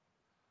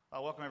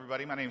Welcome,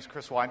 everybody. My name is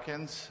Chris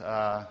Watkins.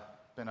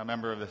 Been a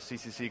member of the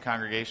CCC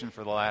congregation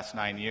for the last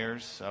 9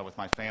 years with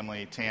my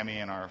family, Tammy,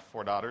 and our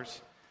 4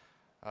 daughters.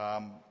 As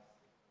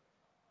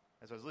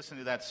I was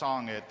listening to that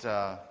song, it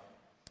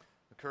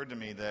occurred to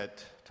me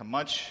that to whom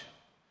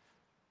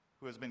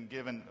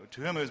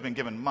has been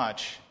given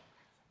much,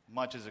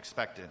 much is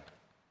expected.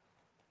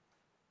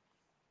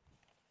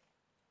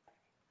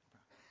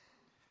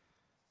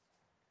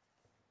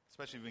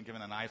 Especially if you've been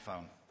given an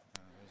iPhone.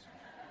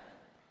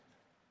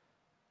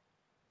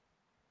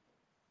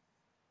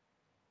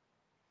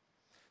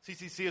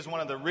 CCC is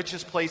one of the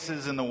richest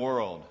places in the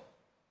world.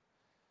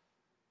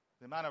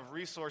 The amount of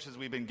resources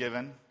we've been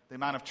given, the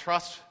amount of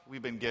trust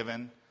we've been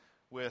given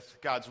with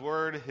God's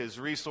Word, His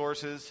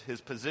resources,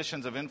 His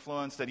positions of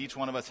influence that each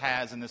one of us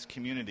has in this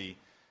community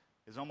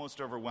is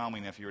almost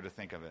overwhelming if you were to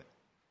think of it.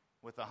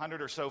 With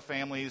 100 or so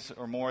families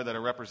or more that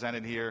are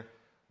represented here,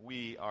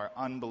 we are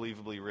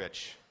unbelievably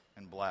rich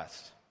and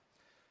blessed.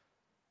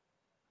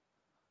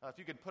 If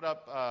you could put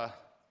up the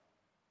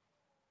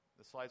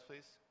slides,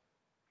 please.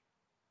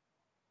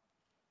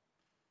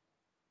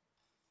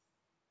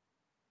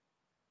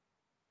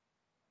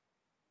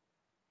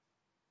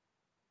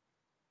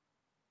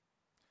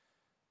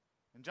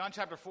 In John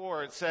chapter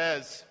 4, it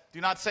says, "Do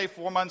not say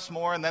 4 months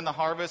more and then the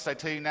harvest. I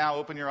tell you now,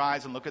 open your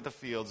eyes and look at the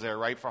fields. They are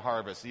ripe for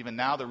harvest. Even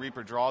now the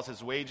reaper draws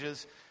his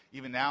wages.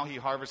 Even now he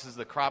harvests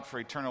the crop for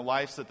eternal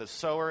life, so that the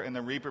sower and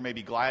the reaper may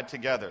be glad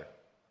together."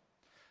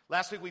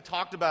 Last week we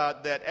talked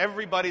about that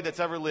everybody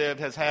that's ever lived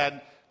has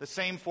had the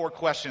same 4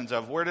 questions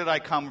of where did I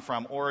come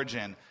from,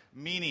 origin,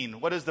 meaning,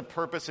 what is the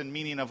purpose and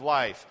meaning of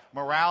life,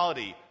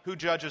 morality, who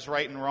judges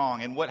right and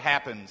wrong, and what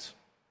happens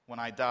when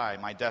I die,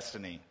 my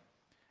destiny.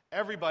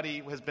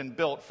 Everybody has been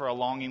built for a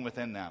longing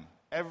within them.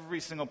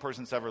 Every single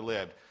person that's ever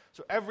lived.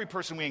 So every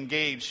person we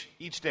engage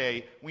each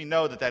day, we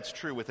know that that's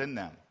true within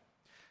them.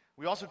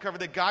 We also covered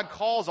that God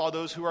calls all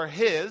those who are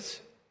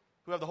His,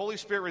 who have the Holy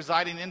Spirit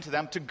residing into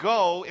them, to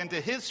go into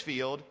His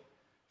field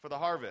for the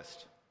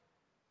harvest.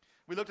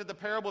 We looked at the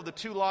parable of the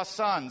 2 lost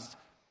sons.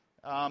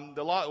 We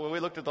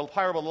looked at the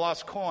parable of the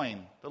lost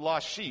coin, the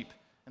lost sheep,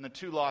 and the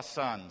 2 lost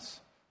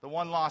sons. The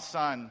one lost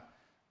son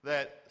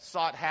that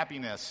sought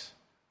happiness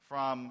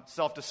from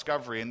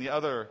self-discovery, and the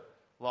other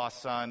lost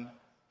son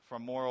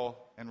from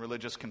moral and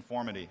religious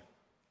conformity.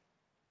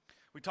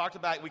 We talked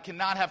about we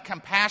cannot have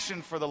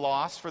compassion for the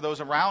lost, for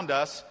those around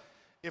us,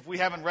 if we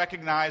haven't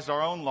recognized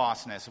our own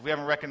lostness, if we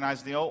haven't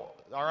recognized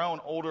our own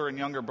older and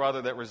younger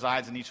brother that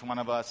resides in each one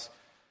of us,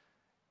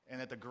 and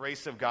that the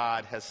grace of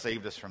God has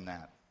saved us from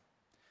that.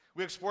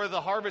 We explored that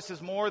the harvest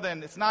is more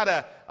than, it's not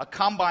a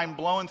combine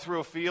blowing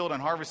through a field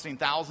and harvesting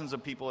thousands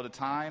of people at a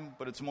time,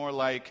 but it's more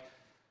like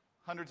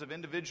hundreds of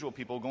individual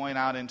people going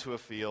out into a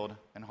field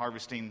and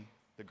harvesting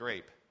the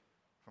grape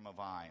from a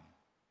vine.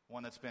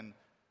 One that's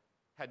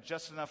had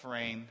just enough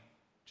rain,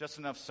 just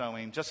enough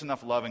sowing, just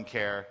enough love and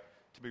care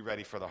to be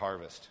ready for the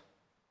harvest.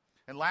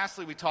 And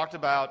lastly, we talked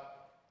about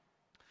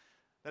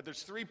that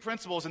there's 3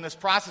 principles in this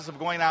process of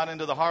going out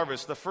into the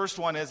harvest. The first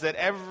one is that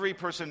every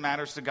person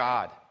matters to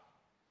God.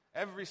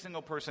 Every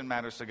single person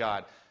matters to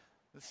God.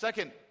 The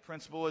second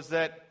principle is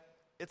that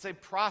it's a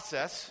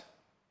process,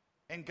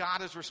 and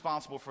God is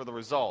responsible for the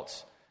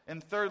results.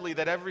 And thirdly,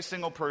 that every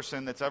single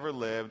person that's ever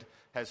lived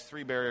has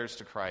 3 barriers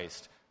to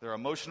Christ. There are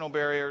emotional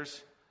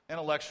barriers,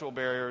 intellectual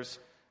barriers,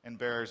 and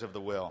barriers of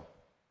the will.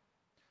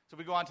 So if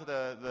we go on to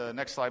the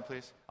next slide,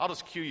 please. I'll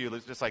just cue you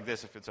just like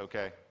this if it's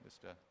okay.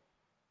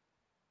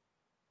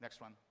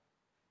 Next one.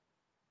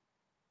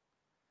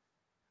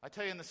 I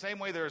tell you, in the same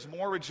way, there is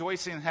more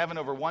rejoicing in heaven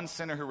over one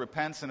sinner who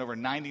repents than over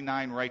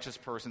 99 righteous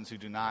persons who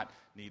do not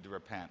need to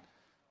repent.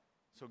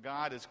 So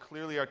God is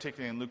clearly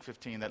articulating in Luke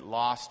 15 that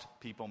lost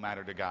people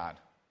matter to God.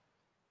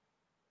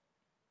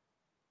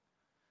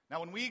 Now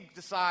when we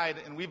decide,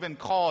 and we've been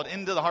called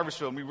into the harvest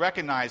field, and we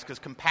recognize, because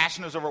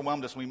compassion has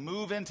overwhelmed us, we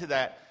move into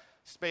that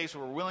space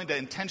where we're willing to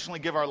intentionally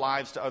give our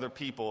lives to other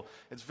people,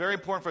 it's very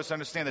important for us to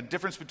understand the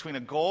difference between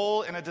a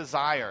goal and a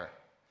desire.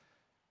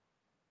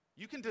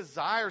 You can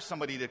desire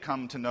somebody to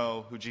come to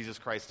know who Jesus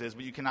Christ is,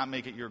 but you cannot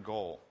make it your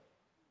goal.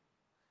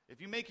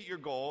 If you make it your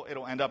goal,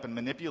 it'll end up in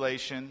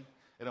manipulation.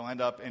 It'll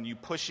end up in you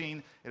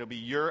pushing. It'll be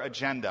your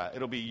agenda.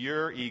 It'll be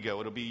your ego.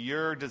 It'll be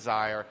your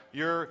desire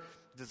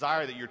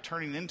that you're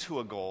turning into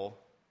a goal,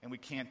 and we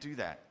can't do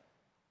that.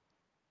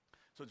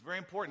 So it's very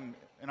important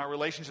in our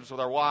relationships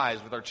with our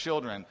wives, with our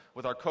children,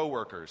 with our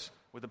coworkers,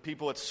 with the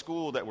people at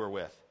school that we're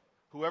with,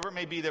 whoever it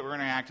may be that we're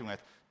interacting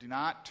with, do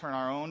not turn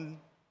our own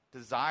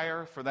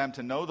desire for them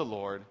to know the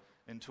Lord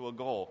into a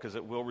goal, because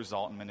it will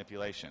result in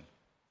manipulation.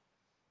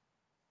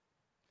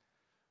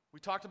 We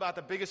talked about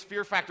the biggest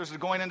fear factors of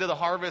going into the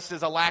harvest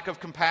is a lack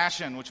of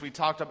compassion, which we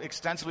talked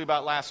extensively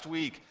about last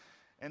week.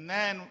 And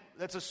then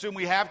let's assume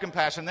we have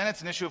compassion. Then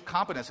it's an issue of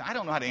competence. I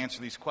don't know how to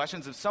answer these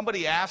questions. If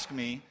somebody asks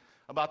me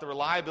about the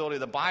reliability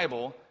of the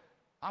Bible,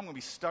 I'm going to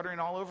be stuttering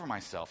all over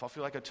myself. I'll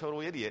feel like a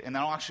total idiot, and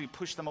I'll actually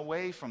push them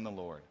away from the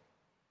Lord.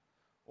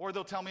 Or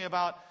they'll tell me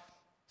about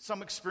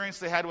some experience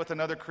they had with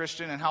another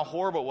Christian and how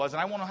horrible it was, and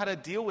I won't know how to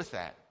deal with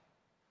that.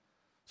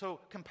 So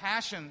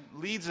compassion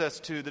leads us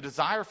to the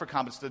desire for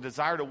competence, the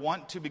desire to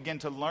want to begin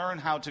to learn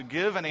how to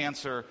give an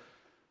answer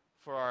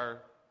for our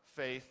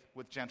faith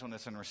with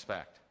gentleness and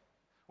respect.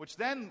 Which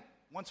then,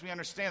 once we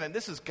understand that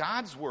this is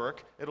God's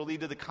work, it'll lead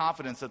to the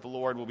confidence that the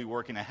Lord will be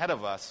working ahead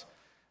of us,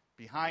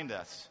 behind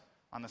us,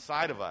 on the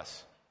side of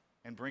us,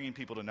 and bringing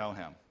people to know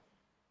Him.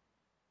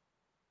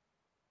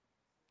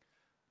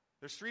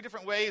 There's 3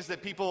 different ways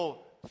that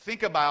people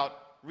think about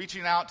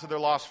reaching out to their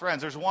lost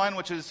friends. There's one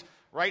which is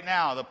right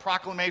now, the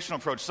proclamational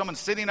approach. Someone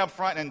sitting up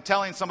front and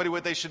telling somebody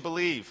what they should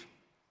believe.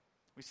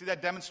 We see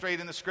that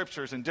demonstrated in the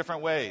Scriptures in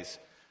different ways.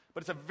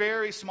 But it's a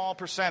very small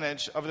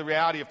percentage of the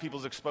reality of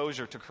people's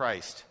exposure to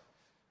Christ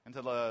and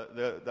to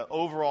the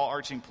overall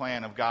arching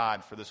plan of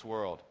God for this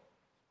world.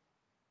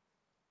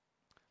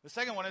 The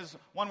second one is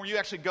one where you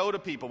actually go to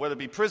people, whether it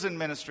be prison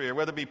ministry or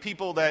whether it be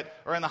people that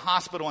are in the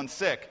hospital and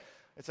sick.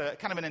 It's a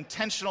kind of an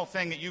intentional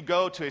thing that you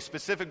go to a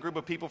specific group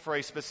of people for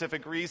a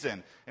specific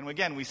reason. And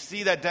again, we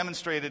see that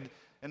demonstrated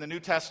in the New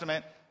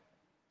Testament,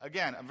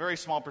 again, a very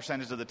small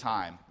percentage of the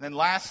time. And then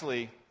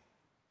lastly,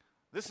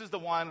 this is the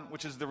one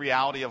which is the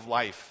reality of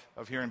life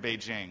of here in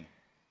Beijing.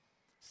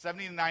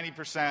 70 to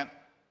 90%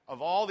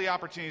 of all the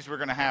opportunities we're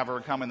going to have are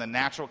going to come in the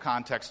natural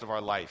context of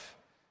our life.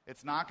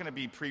 It's not going to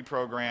be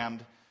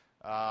pre-programmed,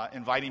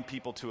 inviting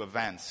people to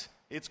events.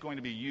 It's going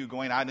to be you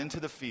going out into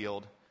the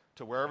field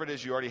to wherever it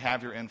is you already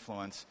have your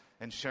influence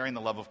and sharing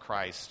the love of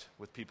Christ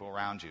with people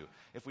around you.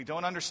 If we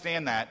don't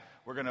understand that,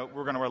 we're going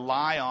to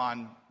rely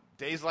on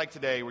days like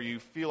today where you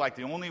feel like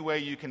the only way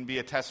you can be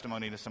a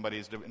testimony to somebody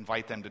is to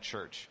invite them to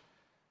church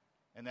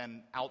and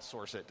then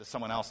outsource it to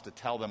someone else to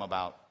tell them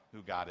about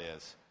who God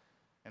is.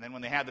 And then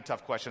when they have the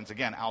tough questions,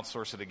 again,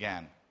 outsource it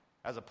again,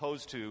 as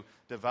opposed to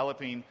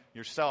developing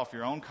yourself,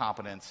 your own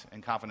competence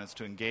and confidence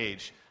to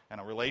engage in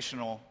a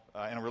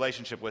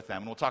relationship with them.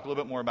 And we'll talk a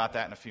little bit more about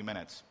that in a few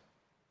minutes.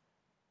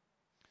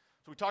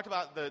 So we talked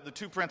about the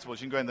 2 principles.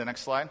 You can go ahead to the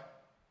next slide.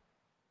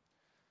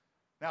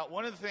 Now,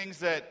 one of the things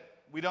that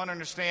we don't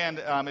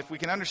understand, if we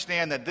can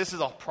understand that this is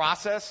a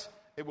process,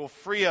 it will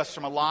free us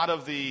from a lot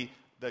of the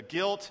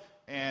guilt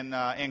and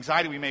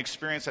anxiety we may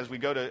experience as we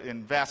go to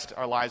invest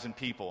our lives in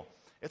people.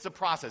 It's a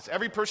process.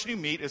 Every person you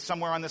meet is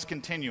somewhere on this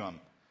continuum.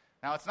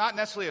 Now, it's not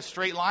necessarily a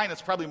straight line.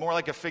 It's probably more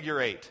like a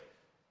figure 8.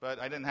 But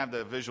I didn't have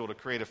the visual to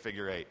create a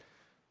figure 8.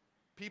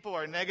 People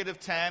are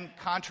 -10,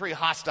 contrary,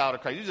 hostile to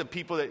Christ. These are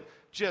people that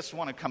just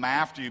want to come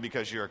after you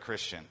because you're a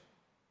Christian.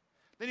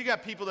 Then you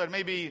got people that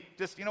maybe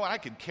just, you know what, I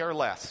could care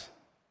less.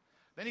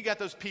 Then you got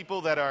those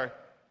people that are,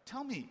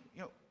 tell me,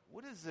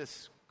 what is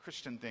this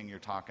Christian thing you're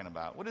talking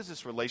about? What is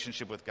this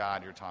relationship with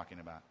God you're talking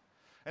about?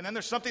 And then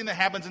there's something that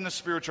happens in the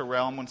spiritual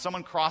realm when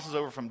someone crosses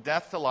over from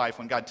death to life,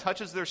 when God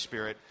touches their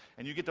spirit,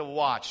 and you get to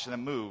watch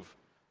them move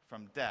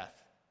from death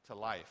to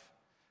life.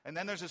 And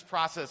then there's this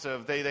process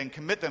of they then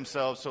commit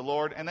themselves to the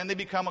Lord, and then they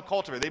become a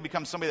cultivator. They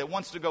become somebody that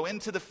wants to go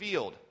into the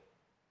field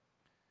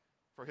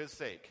for His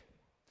sake.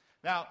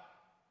 Now,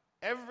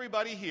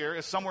 everybody here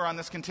is somewhere on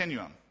this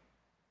continuum.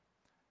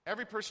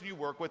 Every person you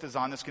work with is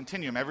on this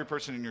continuum. Every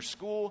person in your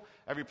school,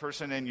 every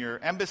person in your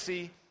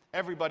embassy,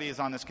 everybody is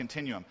on this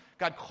continuum.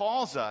 God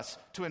calls us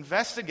to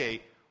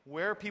investigate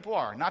where people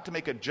are, not to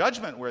make a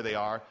judgment where they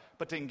are,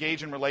 but to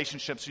engage in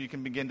relationships so you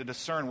can begin to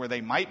discern where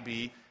they might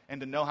be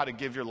and to know how to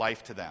give your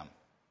life to them.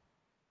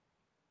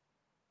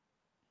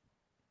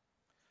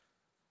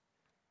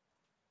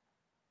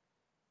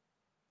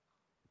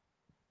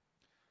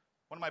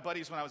 One of my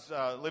buddies, when I was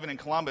living in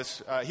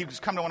Columbus, he was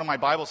coming to one of my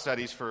Bible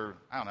studies for,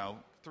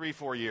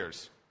 3-4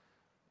 years.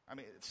 I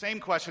mean,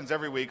 same questions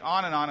every week,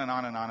 on and on and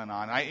on and on and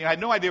on. I had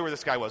no idea where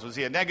this guy was. Was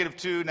he a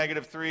 -2,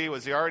 -3?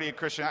 Was he already a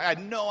Christian? I had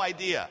no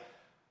idea.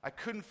 I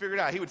couldn't figure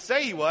it out. He would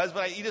say he was,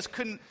 but he just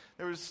couldn't.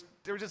 There was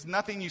just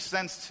nothing you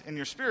sensed in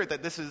your spirit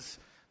that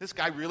this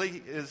guy really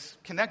is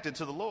connected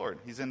to the Lord.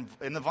 He's in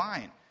the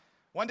vine.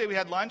 One day we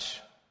had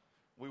lunch.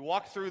 We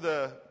walked through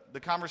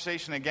the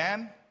conversation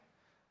again.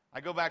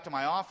 I go back to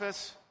my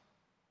office.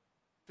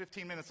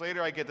 15 minutes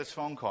later, I get this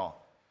phone call.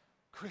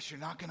 Chris, you're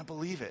not going to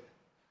believe it.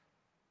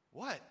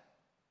 What?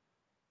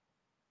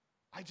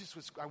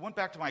 I went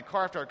back to my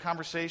car after our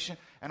conversation,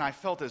 and I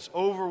felt this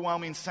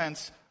overwhelming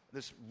sense,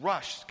 this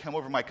rush come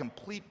over my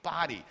complete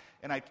body.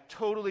 And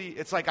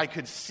it's like I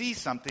could see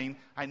something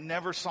I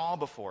never saw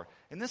before.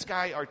 And this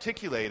guy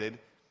articulated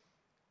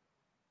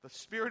the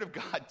Spirit of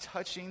God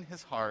touching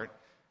his heart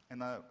and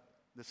the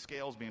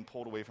scales being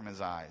pulled away from his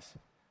eyes.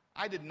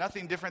 I did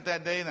nothing different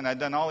that day than I'd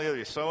done all the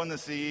other, sowing the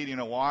seed,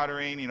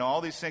 watering,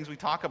 all these things we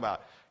talk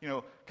about.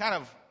 Kind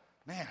of,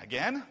 man,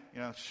 again?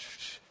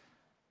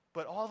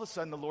 But all of a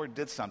sudden the Lord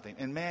did something.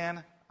 And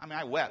man,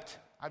 I wept.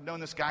 I've known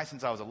this guy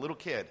since I was a little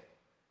kid.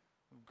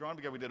 We've grown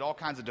together. We did all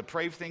kinds of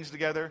depraved things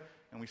together,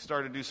 and we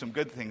started to do some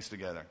good things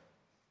together.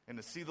 And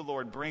to see the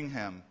Lord bring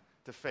him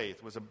to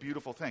faith was a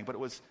beautiful thing. But it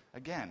was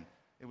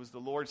the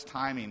Lord's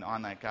timing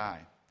on that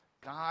guy.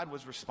 God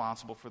was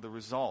responsible for the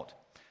result.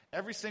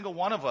 Every single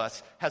one of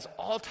us has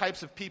all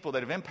types of people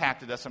that have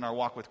impacted us in our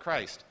walk with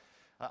Christ.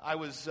 I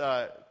was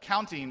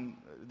counting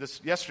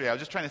this yesterday. I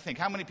was just trying to think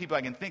how many people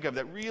I can think of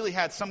that really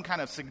had some kind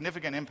of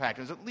significant impact.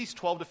 There's at least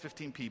 12 to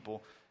 15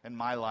 people in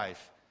my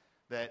life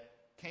that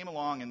came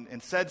along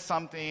and said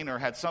something or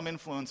had some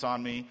influence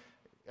on me,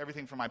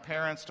 everything from my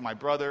parents to my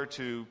brother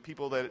to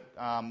people that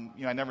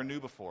I never knew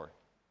before.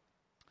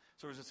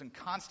 So there was this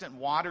constant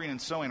watering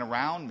and sowing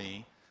around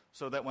me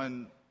so that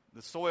when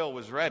the soil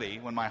was ready,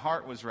 when my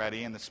heart was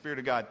ready and the Spirit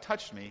of God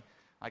touched me,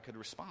 I could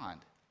respond.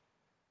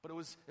 But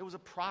it was a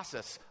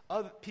process.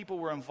 Other people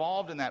were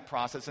involved in that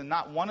process, and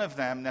not one of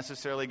them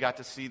necessarily got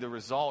to see the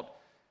result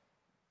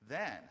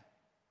then.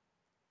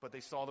 But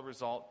they saw the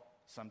result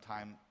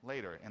sometime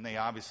later, and they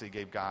obviously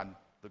gave God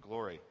the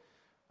glory.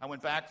 I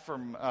went back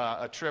from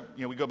a trip.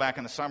 We go back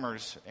in the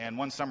summers, and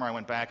one summer I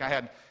went back. I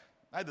had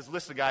this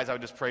list of guys I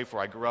would just pray for,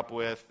 I grew up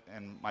with,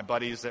 and my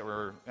buddies that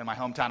were in my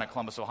hometown of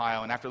Columbus,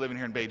 Ohio. And after living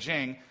here in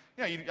Beijing,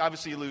 you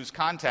obviously lose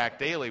contact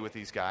daily with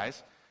these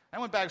guys. I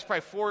went back, it was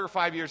probably 4 or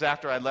 5 years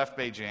after I left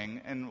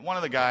Beijing, and one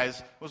of the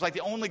guys was like the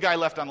only guy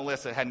left on the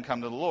list that hadn't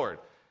come to the Lord.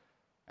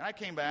 And I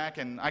came back,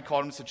 and I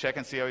called him to check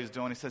and see how he was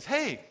doing. He says,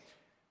 "Hey,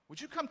 would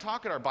you come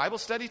talk at our Bible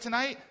study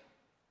tonight?"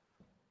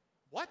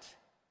 What?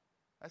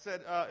 I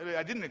said,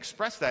 I didn't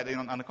express that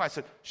on the call. I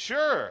said,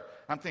 "Sure."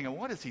 I'm thinking,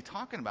 what is he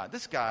talking about?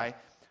 This guy,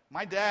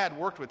 my dad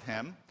worked with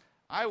him.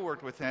 I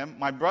worked with him.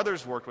 My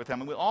brothers worked with him.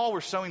 And we all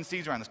were sowing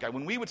seeds around this guy.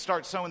 When we would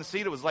start sowing the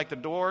seed, it was like the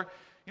door.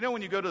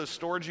 When you go to the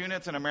storage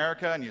units in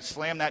America and you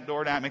slam that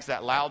door down, it makes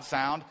that loud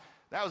sound?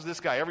 That was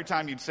this guy. Every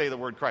time you'd say the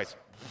word Christ,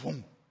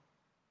 boom.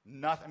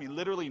 Nothing.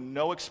 Literally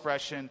no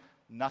expression,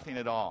 nothing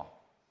at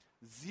all.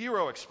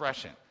 Zero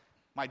expression.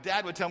 My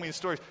dad would tell me his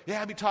stories.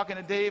 "Yeah, I'd be talking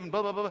to Dave and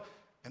blah, blah, blah."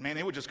 And man,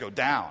 it would just go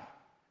down.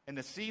 And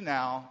to see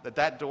now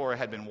that door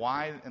had been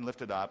wide and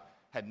lifted up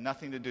had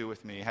nothing to do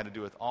with me. It had to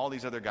do with all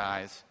these other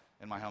guys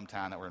in my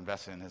hometown that were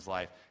invested in his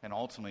life. And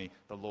ultimately,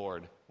 the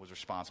Lord was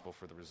responsible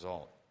for the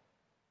result.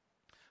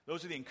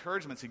 Those are the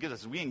encouragements he gives us.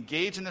 As we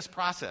engage in this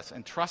process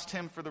and trust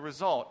him for the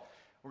result,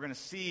 we're going to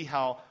see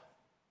how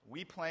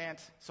we plant,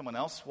 someone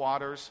else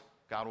waters,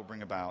 God will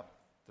bring about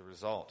the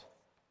result.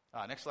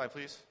 Next slide,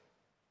 please.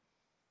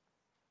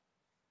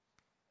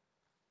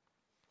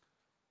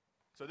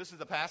 So this is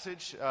the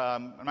passage.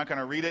 I'm not going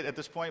to read it at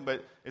this point,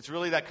 but it's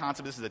really that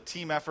concept. This is a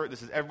team effort.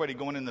 This is everybody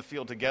going in the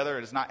field together.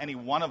 It is not any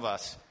one of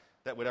us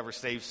that would ever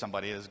save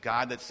somebody. It is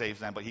God that saves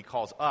them, but he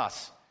calls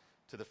us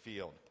to the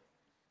field.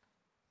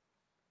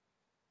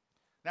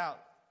 Now,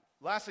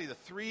 lastly, the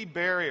 3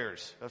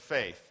 barriers of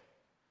faith.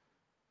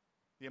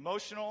 The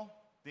emotional,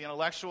 the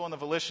intellectual, and the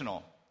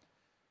volitional.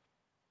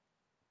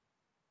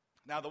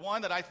 Now, the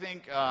one that I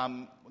think,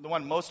 the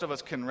one most of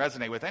us can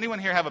resonate with. Anyone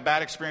here have a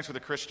bad experience with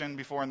a Christian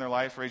before in their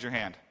life? Raise your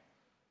hand.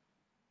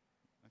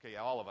 Okay,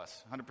 yeah, all of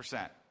us,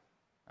 100%.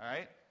 All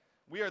right?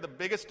 We are the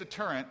biggest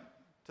deterrent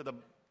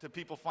to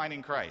people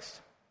finding Christ.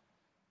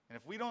 And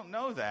if we don't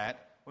know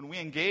that, when we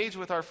engage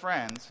with our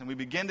friends and we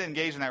begin to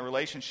engage in that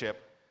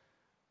relationship,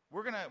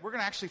 we're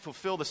gonna actually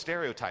fulfill the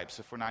stereotypes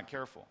if we're not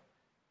careful.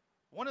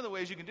 One of the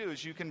ways you can do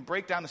is you can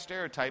break down the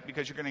stereotype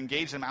because you're going to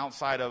engage them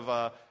outside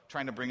of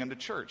trying to bring them to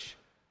church.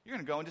 You're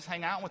going to go and just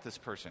hang out with this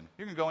person.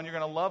 You're going to go and you're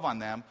going to love on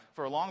them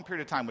for a long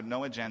period of time with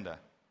no agenda.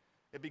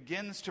 It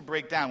begins to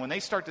break down. When they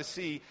start to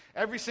see,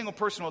 every single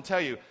person will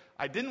tell you,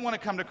 "I didn't want to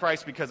come to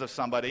Christ because of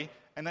somebody,"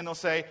 and then they'll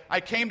say, "I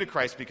came to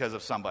Christ because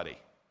of somebody."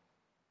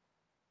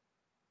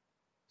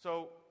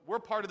 So we're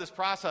part of this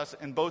process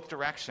in both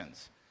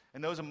directions.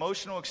 And those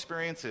emotional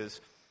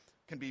experiences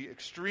can be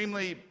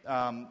extremely,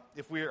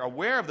 if we're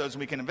aware of those and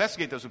we can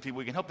investigate those with people,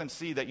 we can help them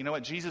see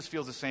that, Jesus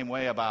feels the same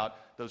way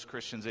about those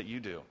Christians that you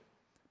do.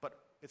 But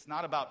it's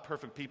not about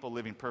perfect people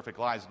living perfect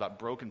lives. It's about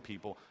broken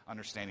people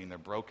understanding they're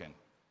broken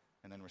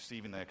and then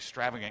receiving the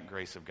extravagant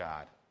grace of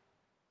God.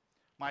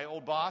 My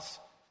old boss,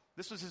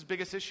 this was his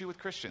biggest issue with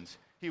Christians.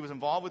 He was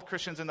involved with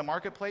Christians in the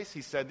marketplace.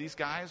 He said these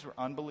guys were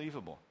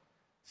unbelievable.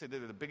 He said they're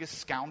the biggest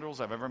scoundrels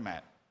I've ever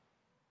met.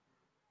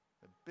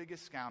 The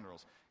biggest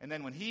scoundrels. And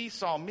then when he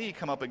saw me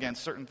come up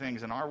against certain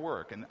things in our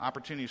work and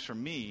opportunities for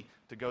me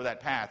to go that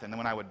path, and then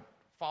when I would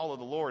follow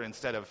the Lord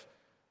instead of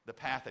the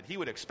path that he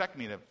would expect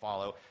me to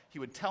follow, he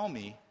would tell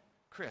me,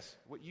 "Chris,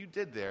 what you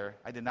did there,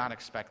 I did not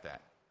expect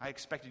that. I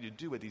expected you to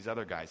do what these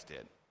other guys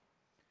did."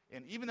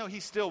 And even though he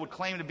still would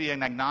claim to be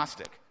an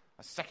agnostic,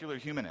 a secular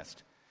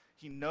humanist,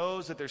 he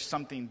knows that there's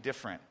something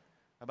different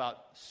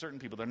about certain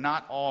people. They're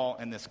not all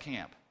in this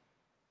camp.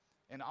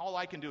 And all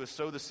I can do is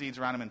sow the seeds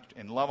around him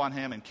and love on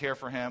him and care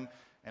for him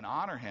and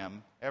honor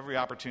him every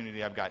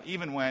opportunity I've got,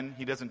 even when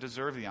he doesn't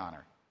deserve the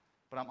honor.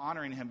 But I'm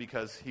honoring him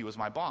because he was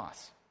my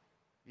boss,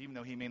 even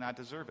though he may not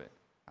deserve it.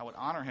 I would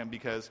honor him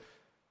because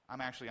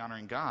I'm actually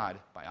honoring God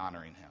by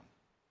honoring him.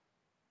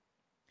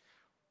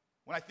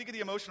 When I think of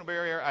the emotional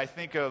barrier, I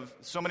think of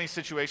so many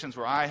situations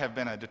where I have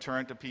been a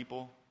deterrent to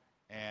people,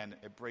 and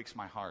it breaks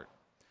my heart.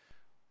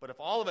 But if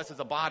all of us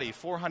as a body,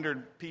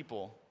 400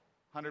 people,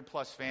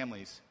 100-plus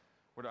families,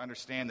 were to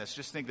understand this,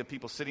 just think of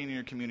people sitting in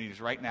your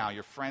communities right now,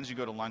 your friends you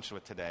go to lunch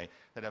with today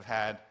that have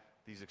had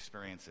these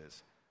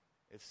experiences.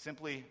 It's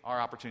simply our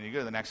opportunity. Go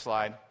to the next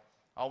slide.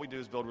 All we do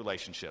is build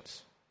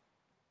relationships.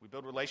 We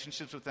build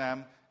relationships with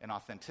them in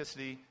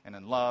authenticity and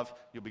in love.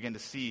 You'll begin to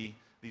see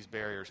these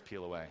barriers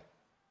peel away.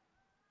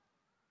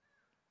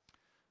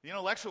 The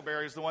intellectual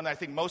barrier is the one that I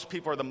think most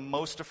people are the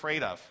most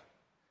afraid of.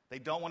 They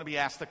don't want to be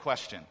asked the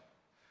question.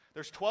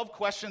 There's 12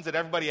 questions that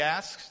everybody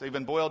asks. They've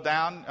been boiled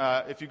down.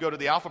 If you go to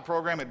the Alpha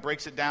program, it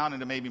breaks it down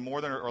into maybe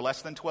more than or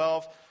less than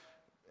 12,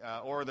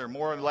 or they're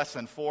more or less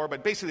than 4.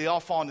 But basically, they all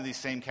fall into these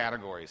same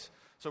categories.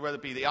 So whether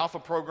it be the Alpha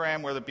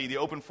program, whether it be the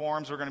open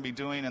forums we're going to be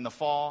doing in the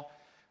fall,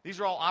 these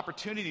are all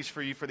opportunities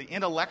for you for the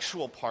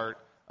intellectual part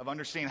of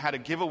understanding how to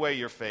give away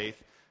your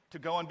faith, to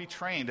go and be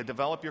trained, to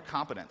develop your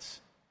competence.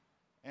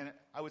 And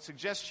I would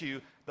suggest to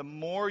you, the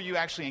more you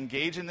actually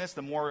engage in this,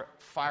 the more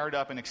fired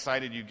up and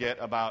excited you get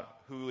about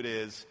who it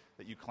is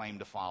that you claim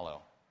to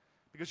follow.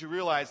 Because you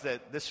realize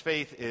that this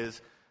faith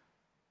is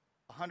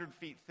 100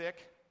 feet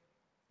thick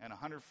and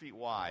 100 feet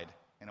wide,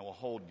 and it will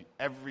hold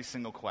every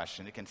single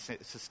question. It can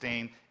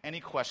sustain any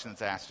question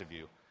that's asked of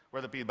you,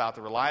 whether it be about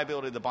the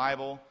reliability of the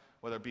Bible,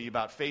 whether it be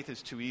about faith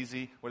is too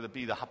easy, whether it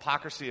be the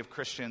hypocrisy of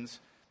Christians,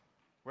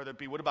 whether it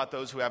be what about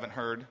those who haven't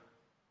heard.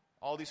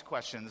 All these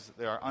questions,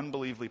 there are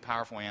unbelievably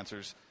powerful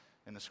answers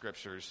in the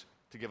Scriptures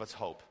to give us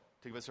hope,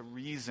 to give us a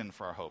reason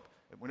for our hope.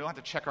 We don't have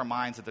to check our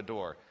minds at the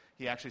door.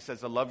 He actually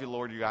says to love your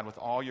Lord your God with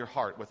all your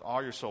heart, with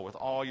all your soul, with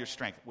all your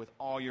strength, with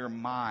all your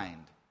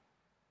mind.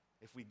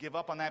 If we give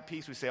up on that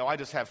piece, we say, I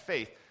just have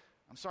faith.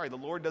 I'm sorry, the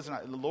Lord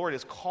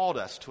has called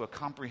us to a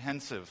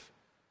comprehensive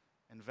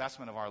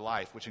investment of our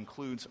life, which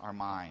includes our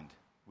mind.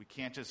 We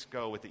can't just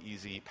go with the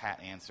easy,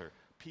 pat answer.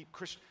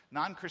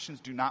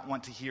 Non-Christians do not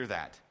want to hear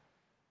that.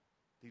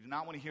 They do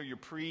not want to hear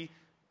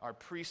our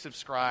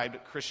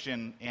pre-subscribed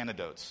Christian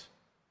anecdotes.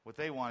 What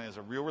they want is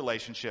a real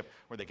relationship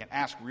where they can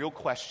ask real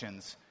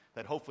questions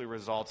that hopefully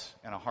results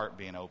in a heart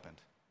being opened.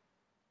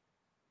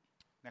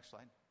 Next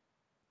slide.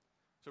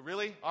 So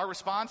really, our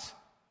response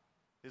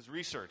is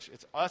research.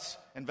 It's us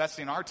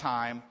investing our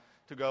time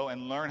to go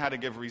and learn how to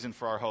give reason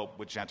for our hope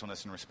with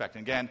gentleness and respect.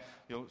 And again,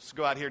 you'll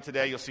go out here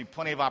today, you'll see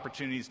plenty of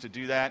opportunities to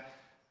do that.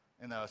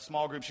 In the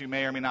small groups you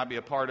may or may not be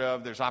a part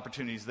of, there's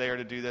opportunities there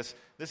to do this.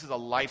 This is a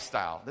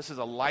lifestyle. This is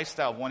a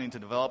lifestyle of wanting to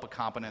develop a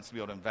competence to be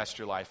able to invest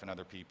your life in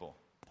other people.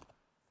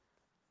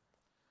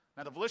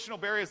 Now, the volitional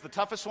barrier is the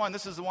toughest one.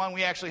 This is the one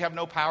we actually have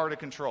no power to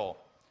control.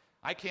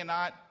 I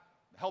cannot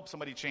help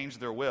somebody change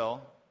their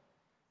will.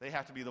 They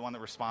have to be the one that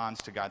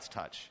responds to God's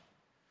touch.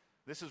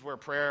 This is where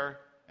prayer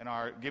and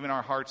giving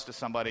our hearts to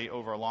somebody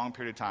over a long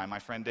period of time. My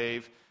friend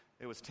Dave,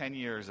 it was 10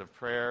 years of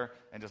prayer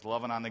and just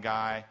loving on the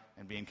guy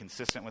and being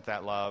consistent with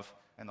that love,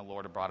 and the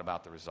Lord had brought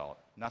about the result.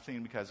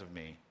 Nothing because of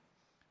me.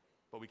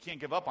 But we can't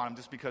give up on them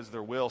just because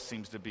their will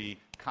seems to be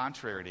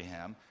contrary to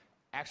him.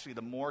 Actually,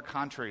 the more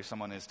contrary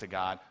someone is to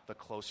God, the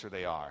closer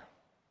they are.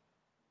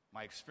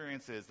 My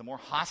experience is the more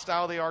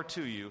hostile they are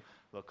to you,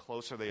 the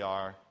closer they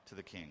are to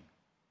the king.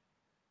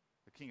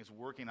 The king is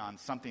working on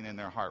something in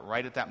their heart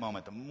right at that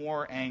moment. The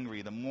more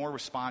angry, the more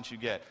response you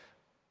get,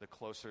 the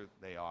closer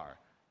they are.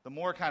 The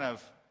more kind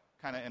of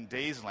in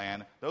Days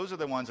land, those are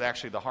the ones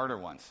actually the harder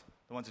ones,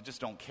 the ones that just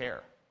don't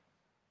care.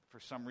 For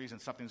some reason,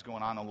 something's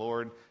going on. The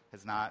Lord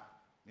has not,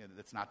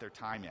 it's not their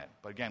time yet.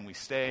 But again, we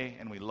stay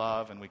and we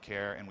love and we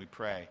care and we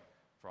pray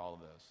for all of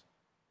those.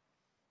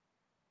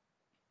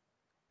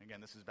 Again,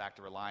 this is back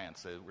to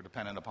reliance. We're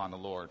dependent upon the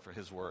Lord for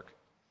his work.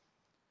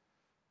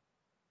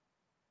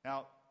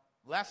 Now,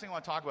 last thing I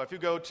want to talk about, if you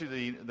go to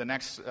the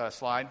next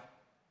slide.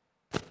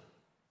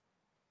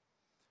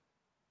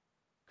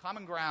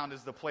 Common ground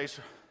is the place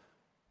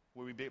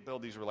where we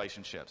build these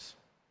relationships.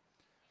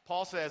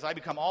 Paul says, I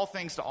become all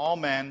things to all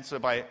men, so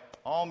by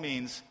all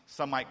means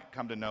some might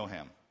come to know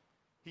him.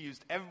 He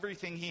used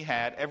everything he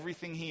had,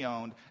 everything he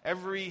owned,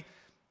 every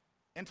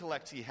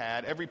intellect he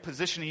had, every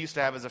position he used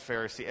to have as a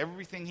Pharisee,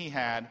 everything he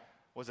had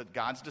was at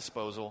God's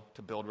disposal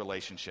to build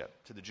relationship.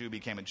 To the Jew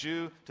became a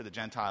Jew, to the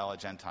Gentile a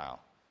Gentile.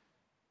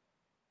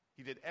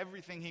 He did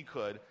everything he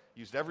could,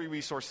 used every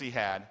resource he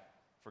had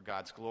for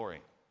God's glory.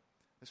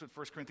 This is what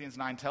 1 Corinthians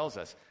 9 tells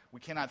us. We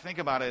cannot think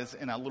about it as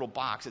in a little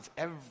box. It's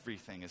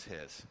everything is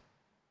his.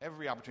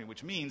 Every opportunity,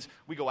 which means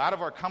we go out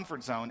of our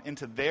comfort zone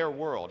into their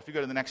world. If you go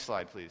to the next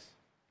slide, please.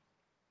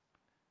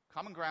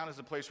 Common ground is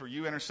a place where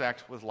you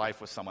intersect with life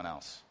with someone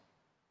else.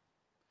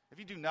 If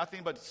you do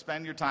nothing but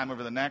spend your time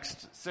over the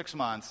next 6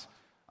 months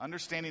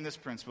understanding this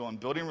principle and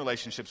building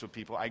relationships with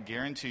people, I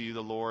guarantee you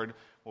the Lord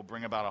will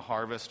bring about a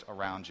harvest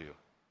around you.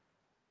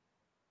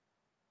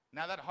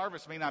 Now, that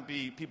harvest may not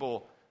be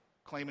people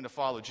claiming to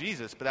follow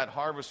Jesus, but that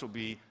harvest will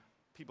be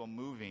people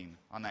moving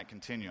on that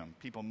continuum,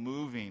 people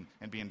moving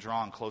and being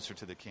drawn closer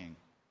to the King.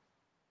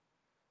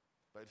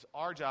 But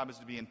our job is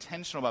to be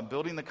intentional about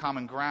building the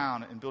common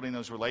ground and building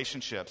those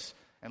relationships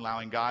and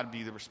allowing God to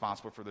be the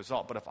responsible for the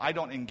result. But if I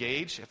don't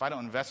engage, if I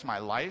don't invest my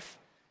life,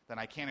 then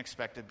I can't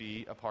expect to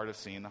be a part of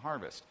seeing the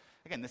harvest.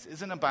 Again, this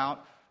isn't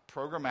about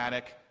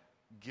programmatic,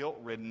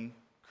 guilt-ridden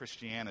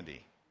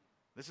Christianity.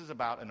 This is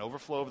about an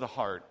overflow of the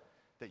heart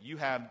that you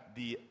have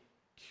the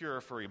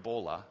cure for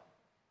Ebola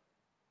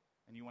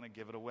and you want to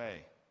give it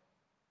away.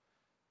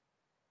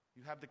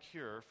 You have the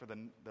cure for the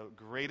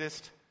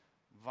greatest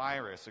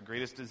virus, the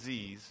greatest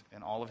disease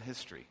in all of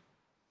history.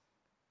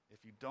 If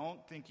you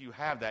don't think you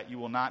have that, you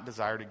will not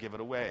desire to give it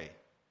away.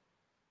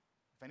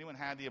 If anyone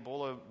had the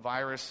Ebola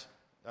virus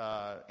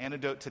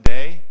antidote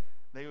today,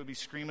 they would be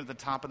screaming at the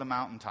top of the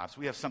mountaintops.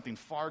 We have something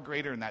far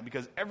greater than that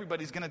because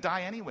everybody's going to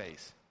die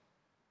anyways.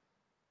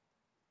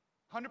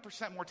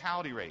 100%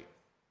 mortality rate.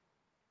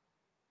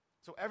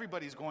 So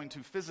everybody's going to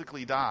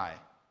physically die.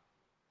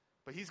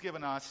 But he's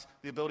given us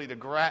the ability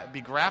to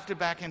be grafted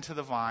back into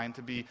the vine,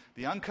 to be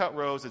the uncut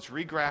rose that's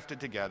regrafted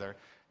together,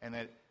 and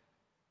that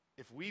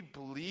if we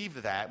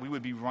believe that, we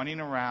would be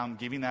running around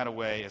giving that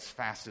away as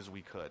fast as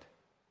we could.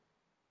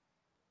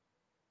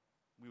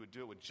 We would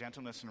do it with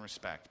gentleness and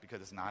respect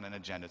because it's not an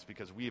agenda. It's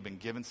because we have been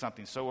given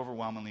something so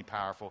overwhelmingly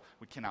powerful,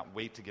 we cannot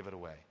wait to give it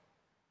away.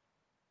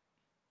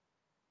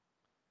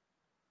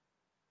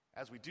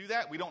 As we do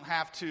that, we don't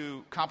have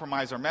to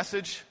compromise our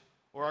message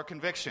or our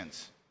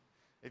convictions.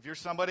 If you're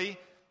somebody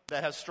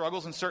that has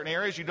struggles in certain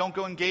areas, you don't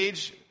go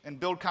engage and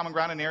build common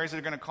ground in areas that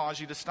are going to cause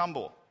you to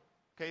stumble.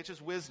 Okay, it's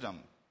just wisdom.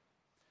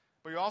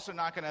 But you're also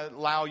not going to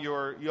allow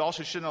you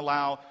also shouldn't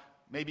allow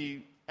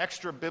maybe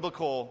extra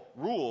biblical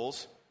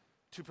rules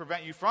to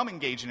prevent you from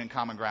engaging in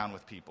common ground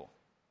with people.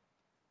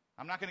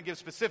 I'm not going to give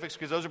specifics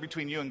because those are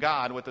between you and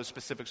God, what those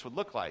specifics would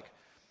look like.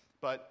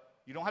 But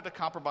you don't have to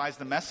compromise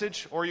the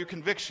message or your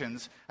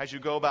convictions as you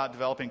go about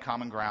developing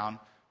common ground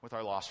with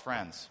our lost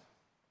friends.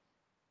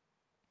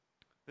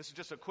 This is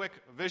just a quick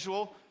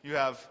visual. You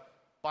have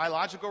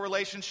biological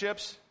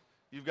relationships.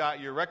 You've got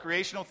your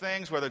recreational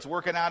things, whether it's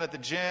working out at the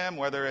gym,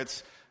 whether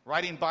it's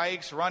riding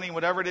bikes, running,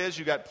 whatever it is.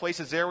 You've got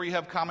places there where you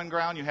have common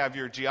ground. You have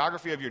your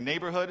geography of your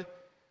neighborhood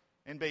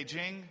in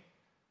Beijing.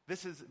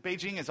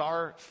 Beijing is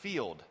our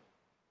field.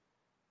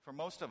 For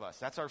most of us,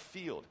 that's our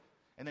field.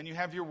 And then you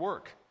have your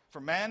work. For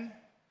men,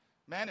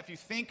 if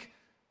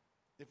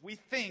we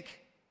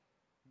think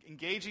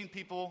engaging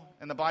people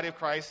in the body of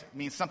Christ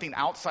means something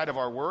outside of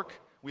our work,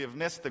 we have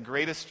missed the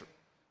greatest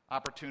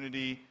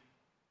opportunity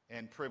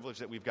and privilege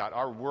that we've got.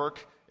 Our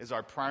work is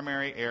our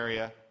primary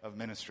area of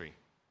ministry.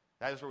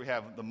 That is where we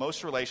have the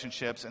most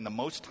relationships and the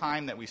most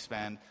time that we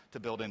spend to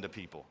build into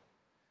people.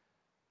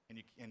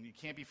 And you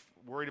can't be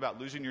worried about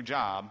losing your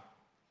job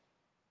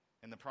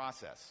in the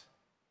process.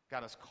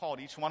 God has called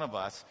each one of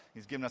us.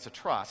 He's given us a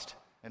trust,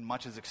 and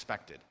much is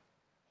expected.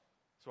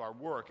 So our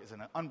work is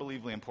an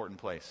unbelievably important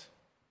place.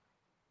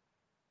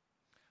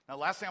 Now,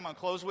 last thing I'm going to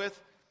close with,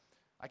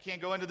 I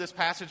can't go into this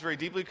passage very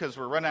deeply because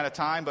we're running out of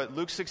time, but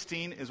Luke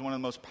 16 is one of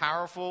the most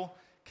powerful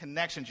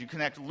connections. You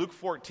connect Luke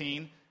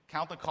 14,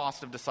 count the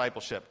cost of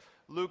discipleship.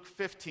 Luke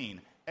 15,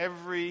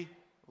 every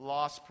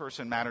lost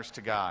person matters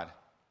to God.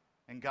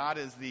 And God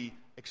is the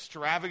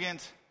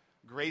extravagant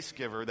grace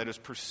giver that is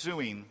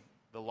pursuing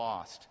the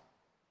lost.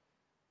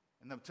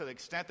 And to the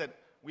extent that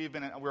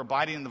we're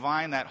abiding in the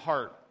vine, that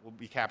heart will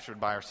be captured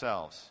by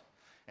ourselves.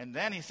 And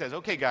then he says,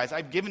 okay, guys,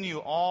 I've given you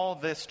all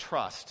this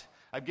trust.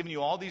 I've given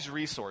you all these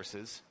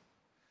resources.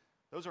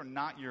 Those are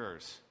not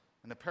yours.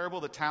 In the parable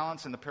of the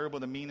talents and the parable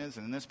of the minas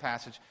and in this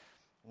passage,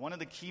 one of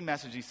the key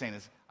messages he's saying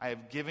is, I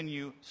have given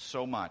you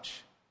so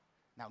much.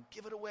 Now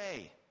give it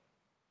away.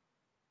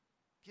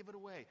 Give it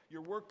away.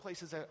 Your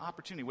workplace is an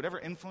opportunity. Whatever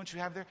influence you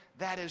have there,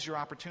 that is your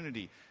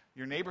opportunity.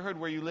 Your neighborhood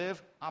where you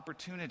live,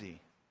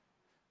 opportunity.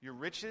 Your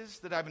riches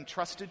that I've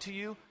entrusted to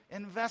you,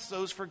 invest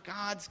those for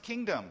God's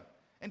kingdom.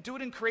 And do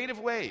it in creative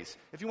ways.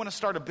 If you want to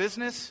start a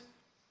business,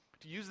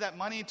 to use that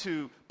money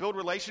to build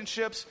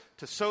relationships,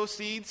 to sow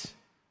seeds,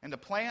 and to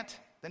plant,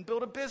 then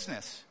build a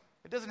business.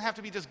 It doesn't have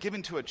to be just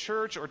given to a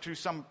church or to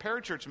some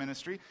parachurch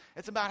ministry.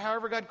 It's about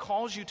however God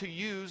calls you to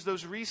use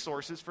those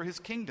resources for his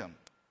kingdom.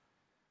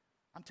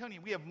 I'm telling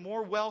you, we have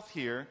more wealth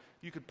here than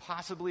you could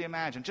possibly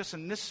imagine. Just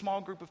in this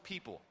small group of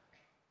people,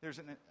 there's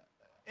an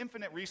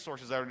infinite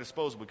resources at our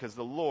disposal because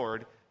the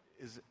Lord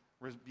is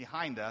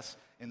behind us,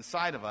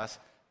 inside of us,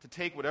 to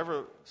take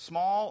whatever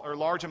small or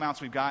large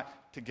amounts we've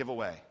got to give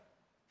away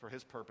for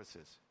his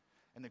purposes.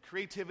 And the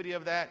creativity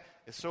of that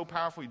is so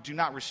powerful. You do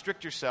not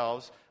restrict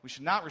yourselves. We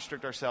should not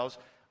restrict ourselves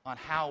on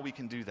how we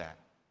can do that.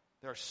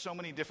 There are so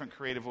many different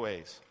creative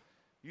ways.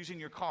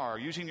 Using your car,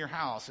 using your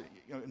house,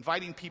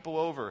 inviting people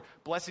over,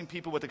 blessing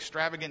people with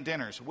extravagant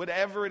dinners,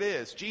 whatever it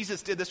is.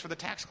 Jesus did this for the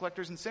tax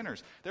collectors and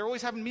sinners. They're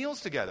always having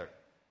meals together.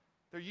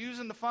 They're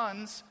using the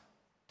funds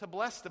to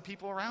bless the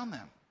people around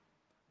them.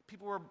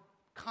 People were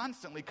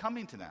constantly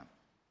coming to them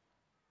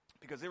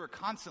because they were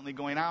constantly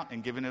going out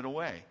and giving it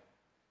away.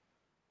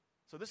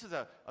 So this is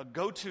a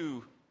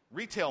go-to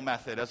retail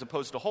method as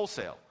opposed to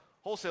wholesale.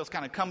 Wholesale's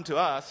kind of come to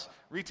us.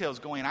 Retail's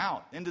going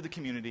out into the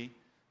community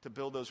to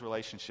build those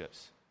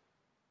relationships.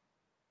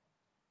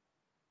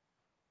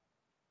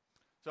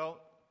 So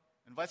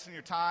invest in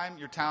your time,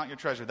 your talent, your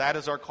treasure. That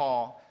is our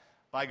call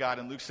by God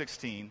in Luke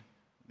 16.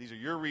 These are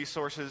your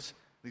resources.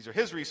 These are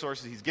his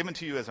resources he's given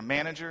to you as a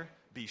manager.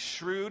 Be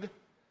shrewd.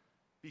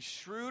 Be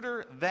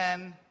shrewder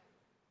than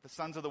the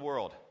sons of the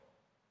world.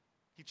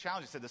 He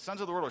challenged, he said, the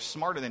sons of the world are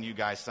smarter than you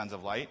guys, sons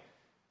of light.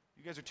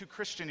 You guys are too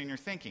Christian in your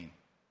thinking.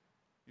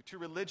 You're too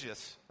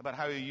religious about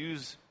how you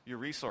use your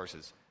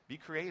resources. Be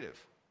creative.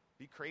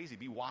 Be crazy.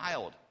 Be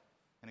wild.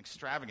 and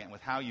extravagant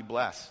with how you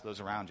bless those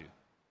around you.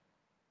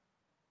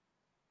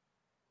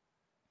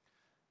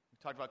 We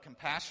talked about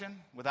compassion.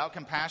 Without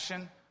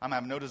compassion, I'm going to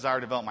have no desire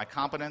to develop my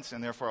competence,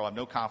 and therefore I'll have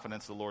no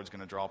confidence the Lord's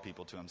going to draw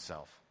people to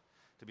himself.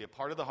 To be a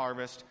part of the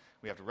harvest,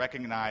 we have to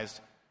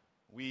recognize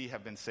we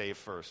have been saved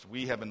first.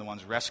 We have been the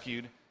ones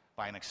rescued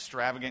by an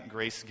extravagant,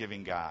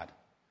 grace-giving God.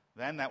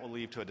 Then that will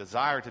lead to a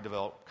desire to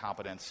develop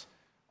competence,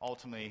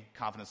 ultimately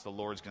confidence the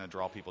Lord's going to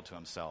draw people to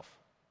himself.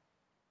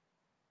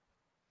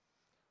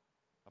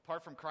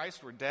 Apart from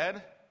Christ, we're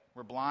dead,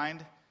 we're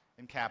blind,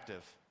 and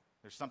captive.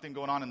 There's something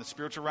going on in the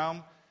spiritual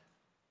realm.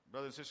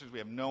 Brothers and sisters, we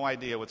have no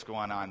idea what's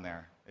going on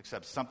there,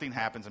 except something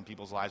happens in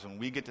people's lives. When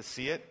we get to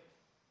see it,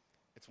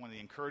 it's one of the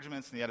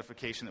encouragements and the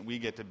edification that we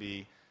get to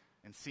be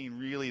and seeing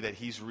really that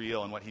he's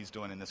real and what he's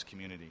doing in this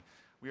community.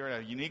 We are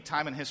at a unique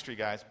time in history,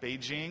 guys.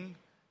 Beijing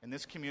and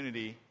this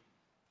community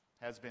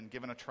has been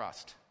given a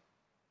trust.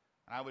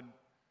 And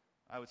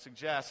I would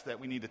suggest that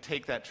we need to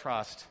take that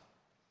trust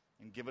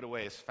and give it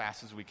away as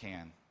fast as we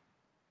can.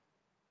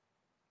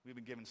 We've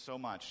been given so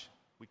much.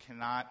 We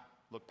cannot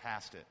look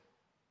past it.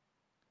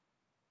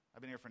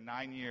 I've been here for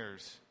 9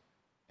 years,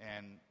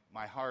 and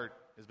my heart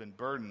has been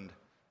burdened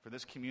for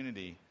this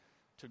community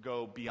to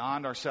go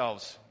beyond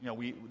ourselves. You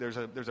know,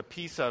 there's a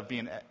piece of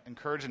being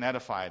encouraged and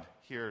edified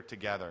here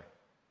together,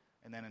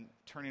 and then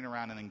turning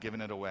around and then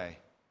giving it away.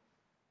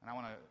 And I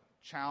want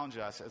to challenge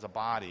us as a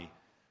body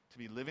to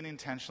be living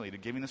intentionally, to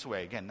giving this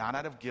away. Again, not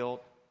out of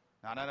guilt,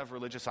 not out of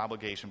religious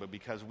obligation, but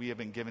because we have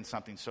been given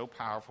something so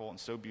powerful and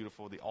so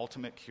beautiful, the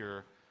ultimate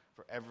cure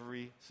for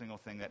every single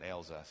thing that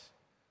ails us.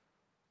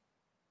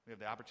 We have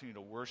the opportunity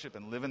to worship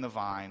and live in the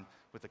vine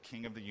with the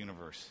King of the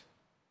universe.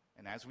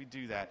 And as we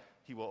do that,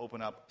 he will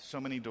open up so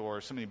many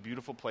doors, so many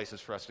beautiful places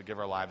for us to give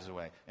our lives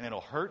away. And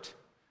it'll hurt,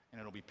 and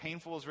it'll be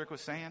painful, as Rick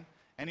was saying.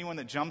 Anyone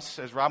that jumps,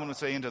 as Robin would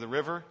say, into the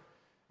river,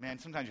 man,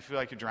 sometimes you feel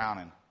like you're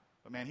drowning.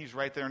 But man, he's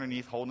right there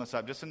underneath holding us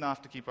up just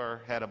enough to keep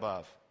our head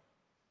above.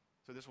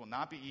 So this will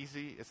not be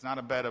easy. It's not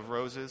a bed of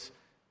roses.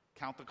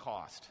 Count the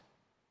cost.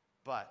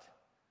 But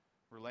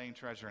we're laying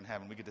treasure in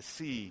heaven. We get to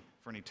see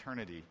for an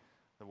eternity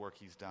the work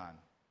he's done.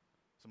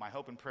 So my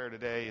hope and prayer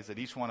today is that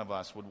each one of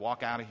us would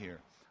walk out of here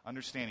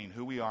understanding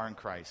who we are in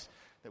Christ,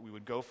 that we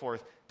would go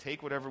forth,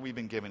 take whatever we've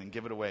been given, and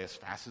give it away as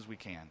fast as we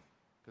can,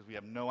 because we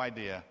have no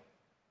idea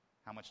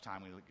how much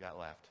time we got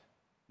left.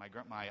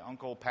 My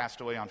uncle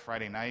passed away on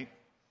Friday night.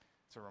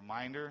 It's a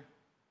reminder,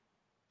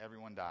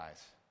 everyone dies.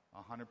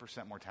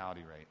 100%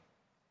 mortality rate.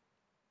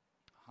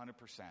 100%.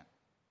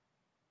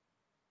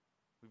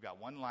 We've got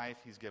one life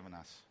he's given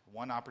us,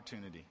 one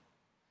opportunity.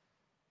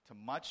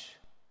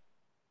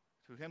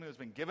 To him who has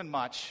been given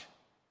much,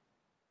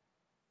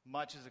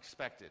 much is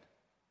expected.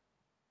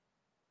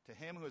 To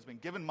him who has been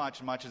given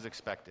much, much is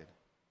expected.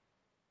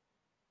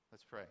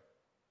 Let's pray.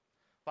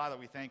 Father,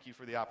 we thank you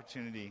for the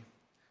opportunity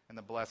and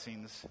the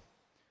blessings.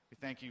 We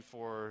thank you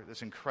for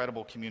this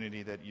incredible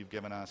community that you've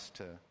given us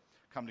to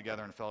come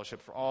together in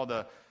fellowship, for all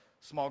the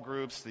small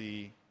groups,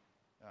 the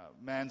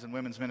men's and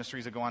women's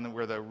ministries that go on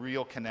where the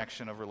real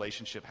connection of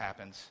relationship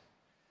happens.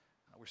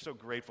 We're so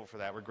grateful for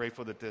that. We're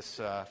grateful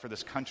that for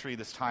this country,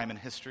 this time in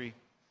history,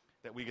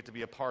 that we get to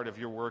be a part of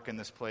your work in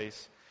this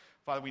place.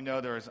 Father, we know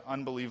there is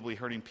unbelievably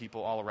hurting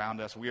people all around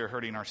us. We are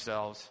hurting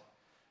ourselves.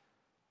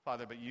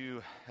 Father, but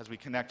you, as we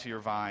connect to your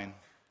vine,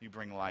 you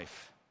bring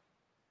life.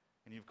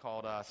 And you've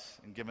called us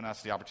and given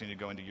us the opportunity to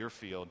go into your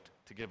field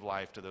to give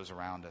life to those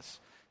around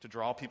us, to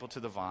draw people to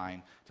the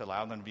vine, to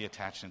allow them to be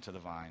attached into the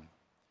vine.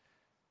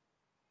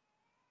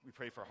 We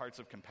pray for hearts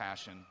of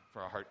compassion,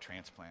 for a heart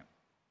transplant.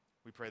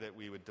 We pray that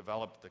we would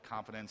develop the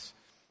confidence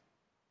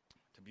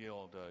to be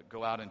able to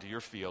go out into your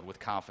field with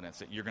confidence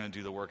that you're going to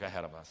do the work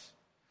ahead of us.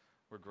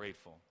 We're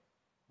grateful.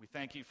 We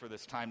thank you for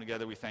this time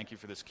together. We thank you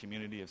for this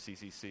community of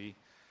CCC.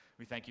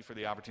 We thank you for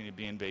the opportunity to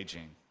be in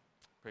Beijing.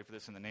 Pray for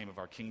this in the name of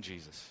our King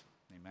Jesus.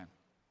 Amen.